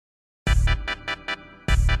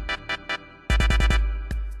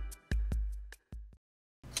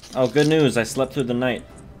Oh, good news. I slept through the night.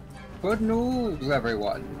 Good news,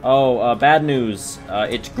 everyone. Oh, bad news.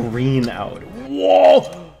 It's green out.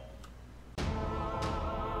 Whoa!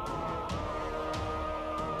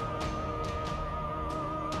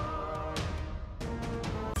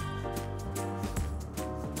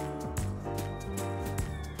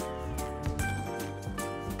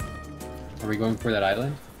 Are we going for that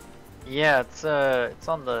island? Yeah, it's on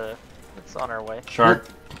our way. Shark.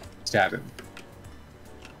 Stab him.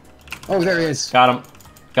 Oh, there he is. Got him.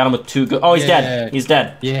 Got him with two good. Oh, he's dead. He's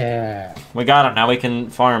dead. Yeah. We got him. Now we can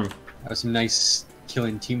farm. That was some nice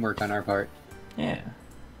killing teamwork on our part. Yeah.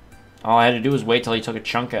 All I had to do was wait till he took a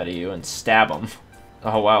chunk out of you and stab him.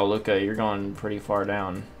 Oh, wow, Luca, you're going pretty far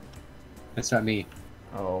down. That's not me.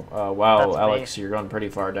 Oh, wow, That's Alex, me. you're going pretty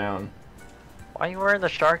far down. Why are you wearing the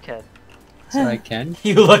shark head? So I can.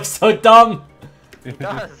 You look so dumb. It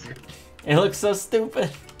does. It looks so stupid.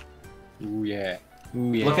 Ooh yeah.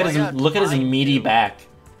 Ooh yeah. Look at my his God, look at his mine meaty too. back.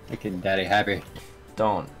 Making daddy happy.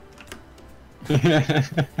 Don't.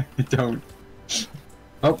 Don't.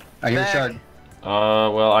 Oh, I hear a Back. shark.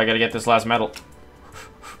 Well, I gotta get this last medal.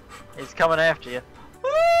 He's coming after you.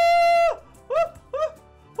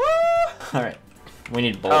 Alright. We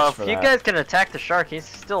need bolts for If you that. guys can attack the shark, he's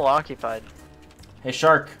still occupied. Hey,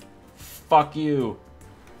 Shark. Fuck you.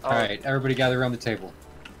 Oh, Alright, everybody gather around the table.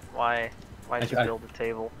 Why? Why did you I- build a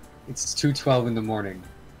table? It's 2:12 in the morning.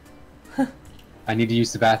 I need to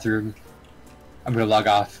use the bathroom. I'm gonna log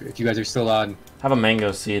off if you guys are still on. Have a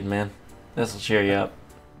mango seed, man. This'll cheer you up.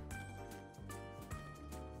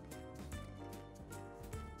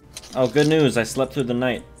 Oh, good news. I slept through the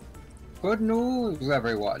night. Good news,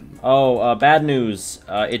 everyone. Oh, bad news.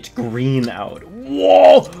 It's green out.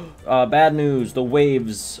 Whoa! Bad news. The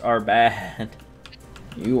waves are bad.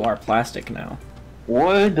 You are plastic now.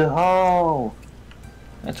 Wood ho!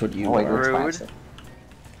 That's what you Oh, wait, are. that's Rude. plastic.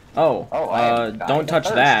 Oh, Oh, I don't got touch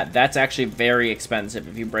thirst. that. That's actually very expensive.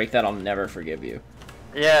 If you break that, I'll never forgive you.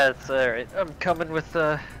 Yeah, it's alright. I'm coming with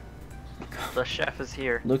the chef is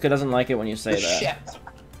here. Luca doesn't like it when you say Shit!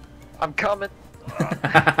 I'm coming.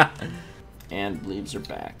 that. And leaves are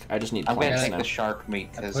back. I just need I'm gonna plants take now. the shark meat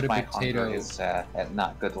I because put a my potato- hunger is at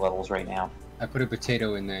not good levels right now. I put a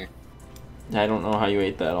potato in there. I don't know how you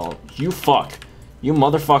ate that all. You fuck. You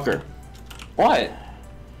motherfucker. What?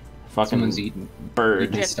 Fucking Someone's eating bird.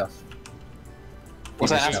 eating stuff.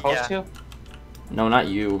 Was I not supposed Yeah. to? No, not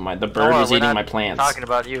you. The bird Oh, was we're eating not my plants. Talking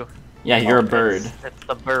about you. Yeah, you're a Oh, bird. It's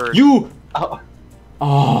the bird. You! Oh,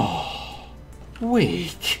 Oh.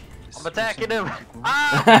 Weak. I'm attacking him.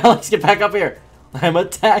 Ah! Alex, get back up here. I'm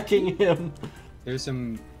attacking him. There's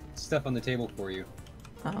some stuff on the table for you.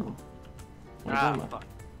 Oh. What Ah, am I? fuck.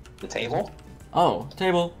 the table? Oh,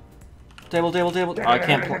 table. Table. Oh,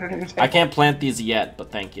 I can't plant these yet,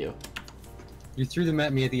 but thank you. You threw them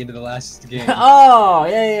at me at the end of the last game. Oh,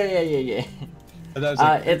 yeah. But that was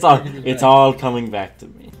like, It's all coming back to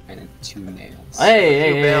me. And 2 nails.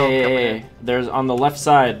 Hey, Few bales coming in. There's on the left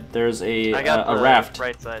side. There's I got a the raft.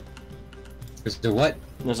 right side. There's the what?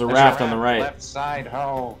 There's a There's raft on the right. Left side,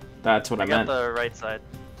 ho! That's what I I got meant. the right side.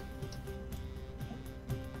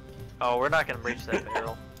 Oh, we're not gonna breach that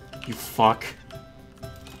barrel. You fuck.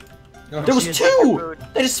 Oh, There was shit. two. Food.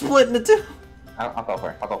 They just split into two. I'll go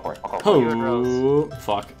for it. I'll go for it. I'll go for it. You and Oh,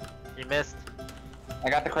 fuck. You missed. I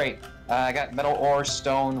got the crate. I got metal ore,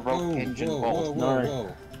 stone, rope, Whoa, hinge, and whoa, bolt. whoa, Alright.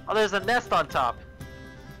 whoa. Oh, there's a nest on top.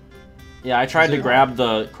 Yeah, I tried Is to it- grab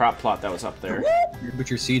the crop plot that was up there. You put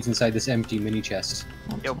your seeds inside this empty mini chest.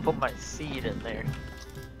 Yo, put my seed in there.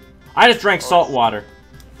 I just drank salt water.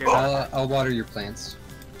 You're not- I'll water your plants.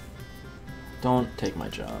 Don't take my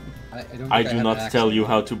job. I don't I think do have not an tell axe. you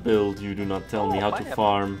how to build. You do not tell me Oh, how I to have-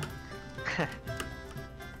 farm.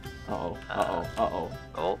 Uh-oh. Uh-oh.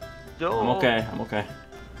 Oh, yo. I'm okay. I'm okay.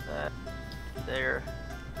 That, there,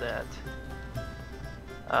 that.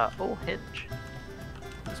 Oh, hinge.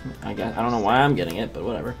 I don't know why I'm getting it, but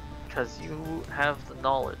whatever. Because you have the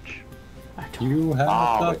knowledge. I don't. You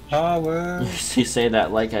have the power. You say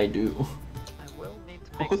that like I do. I will need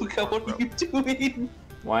to make Luca, some more what are rope. you doing?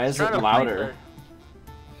 Why is Trying it to find louder?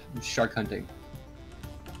 I'm shark hunting.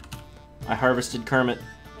 I harvested Kermit.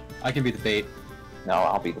 I can be the bait. No,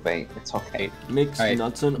 I'll be the bait. It's okay. Mix Alright,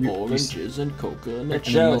 nuts and you- oranges and coconut And then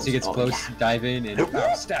shells. once he gets Oh, close, dive in and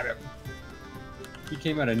stab him. He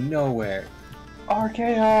came out of nowhere.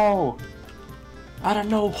 RKO! I don't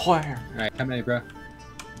know where. Alright, come at bro.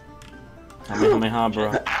 Kamehameha,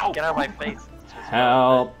 bro. Ow! Get out of my face. It's just-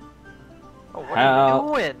 Help. Oh, what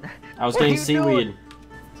Help. are you doing? I was What are getting you seaweed. doing?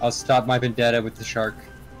 I'll stop my vendetta with the shark.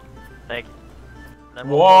 Thank you. Then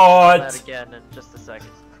What? focus on that again in just a second.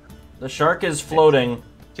 The shark is floating.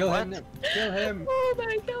 Kill him! Kill him! Oh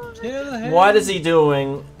my god! Kill him! What is he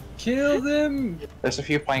doing? Kill them! There's a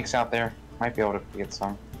few planks out there. Might be able to get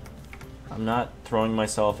some. I'm not throwing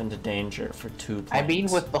myself into danger for 2 planks. I mean,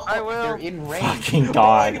 with the I hook, will. they're in range. Fucking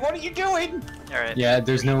God. What are you doing? Alright. Yeah,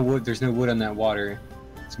 there's no wood. There's no wood on that water.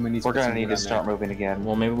 Somebody needs We're to put gonna some need wood to on start there. moving again.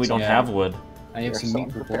 Well, maybe we don't Yeah. have wood. I have We're some so meat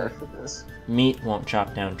prepared prepared. for this. Meat won't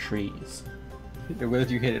chop down trees. It will if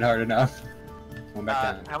you hit it hard enough. Going back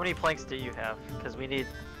down. How many planks do you have? Because we need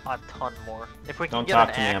a ton more. If we can Don't get talk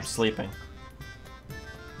an to me, I'm axe, sleeping.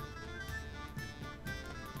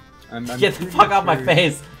 I'm Get the pretty fuck off my sure-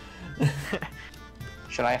 face!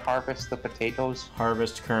 Should I harvest the potatoes?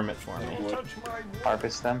 Harvest Kermit for me.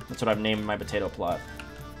 Harvest them? That's what I've named my potato plot.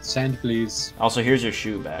 Sand, please. Also, here's your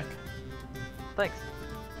shoe back. Thanks.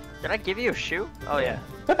 Did I give you a shoe? Oh yeah.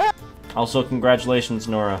 Also, congratulations,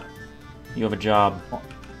 Nora. You have a job.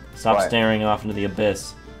 Stop What? staring off into the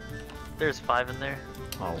abyss. There's 5 in there.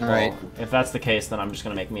 Oh, well, Alright. if that's the case, then I'm just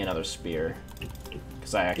gonna make me another spear.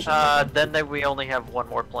 Because I actually... Then we only have 1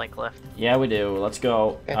 more plank left. Yeah, we do. Let's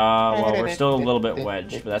go. Well, we're still a little bit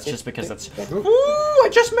wedged, but that's just because that's... Ooh, I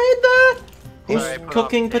just made that! Who's Sorry, I put on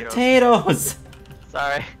cooking potatoes. potatoes?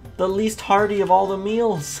 Sorry. The least hearty of all the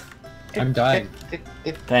meals. I'm dying.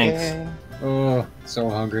 Thanks. Oh, so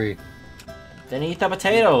hungry. Then eat the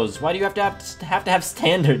potatoes. Why do you have to have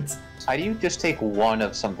standards? How do you just take one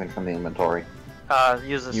of something from the inventory?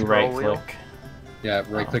 Use the You scroll right wheel. click. Yeah,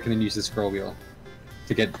 right click and then use the scroll wheel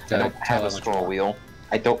to get. I don't tell have how a much scroll you want. wheel.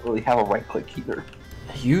 I don't really have a right click either.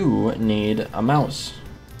 You need a mouse.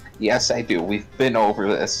 Yes, I do. We've been over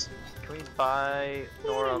this. Can we buy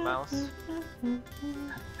Nora a mouse?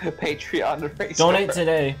 Patreon race. Donate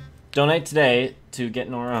today. Donate today to get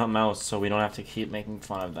Nora a mouse so we don't have to keep making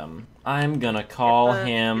fun of them. I'm gonna call Get the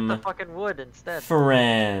him fucking wood instead.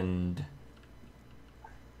 friend.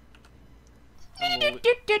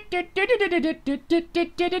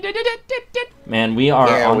 Man, we are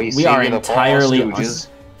Yeah, on, we we see are you, the entirely Ball Stooges.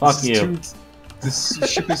 Fuck This is you.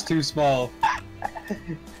 This ship is too small.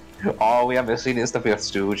 All we have seen is the fifth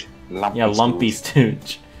stooge. Lumpy Yeah, lumpy Stooge.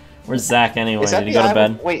 stooge. Where's Zach anyway? Is that Did he the go to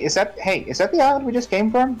island? bed? Wait, is that the island we just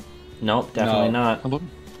came from? Nope, definitely No. not. No,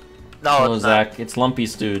 Hello, it's not. Zach. It's Lumpy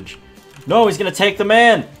Stooge. No, he's gonna take the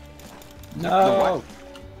man! No.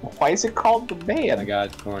 Why is it called the Oh my man?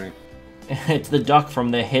 god, corny. It's the duck from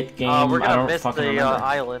the hit game. We're I gonna don't miss fucking the remember.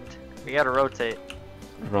 island. We gotta rotate.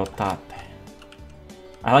 Rotate.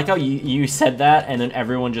 I like how you said that and then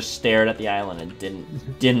everyone just stared at the island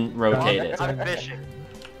and didn't rotate it. I'm fishing.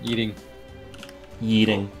 Eating.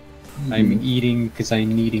 Yeeting. I'm eating because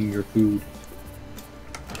I'm needing your food.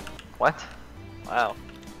 What? Wow.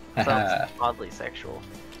 Haha. Sounds oddly sexual.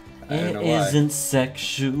 I don't It know why. isn't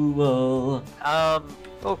sexual.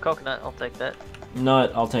 Oh, coconut. I'll take that.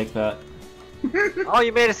 Nut, I'll take that. Oh,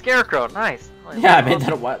 you made a scarecrow. Nice. Oh, Yeah, I made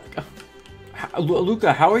that a while ago.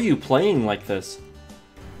 Luca, how are you playing like this?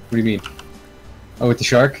 What do you mean? Oh, with the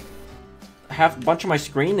shark? Half a bunch of my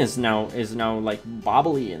screen is now like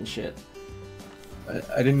bobbly and shit.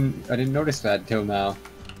 I didn't notice that till now.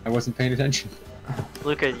 I wasn't paying attention.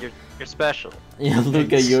 Luca, you're special. Yeah,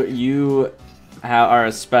 Luca, Thanks. you are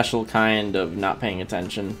a special kind of not paying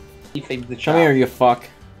attention. You think the Come here, you fuck.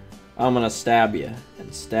 I'm gonna stab you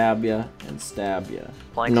and stab you and stab you.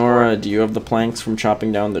 Planks Nora, for- do you have the planks from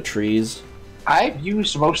chopping down the trees? I've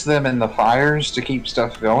used most of them in the fires to keep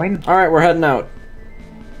stuff going. All right, we're heading out.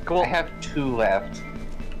 Cool. I have 2 left.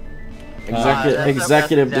 Executive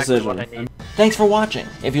Exactly decision. what I need. Thanks for watching.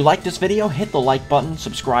 If you liked this video, hit the like button,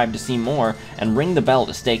 subscribe to see more, and ring the bell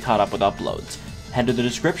to stay caught up with uploads. Head to the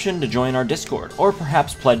description to join our Discord, or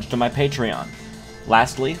perhaps pledge to my Patreon.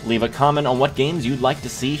 Lastly, leave a comment on what games you'd like to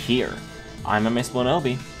see here. I'm MS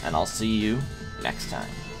Bonobi, and I'll see you next time.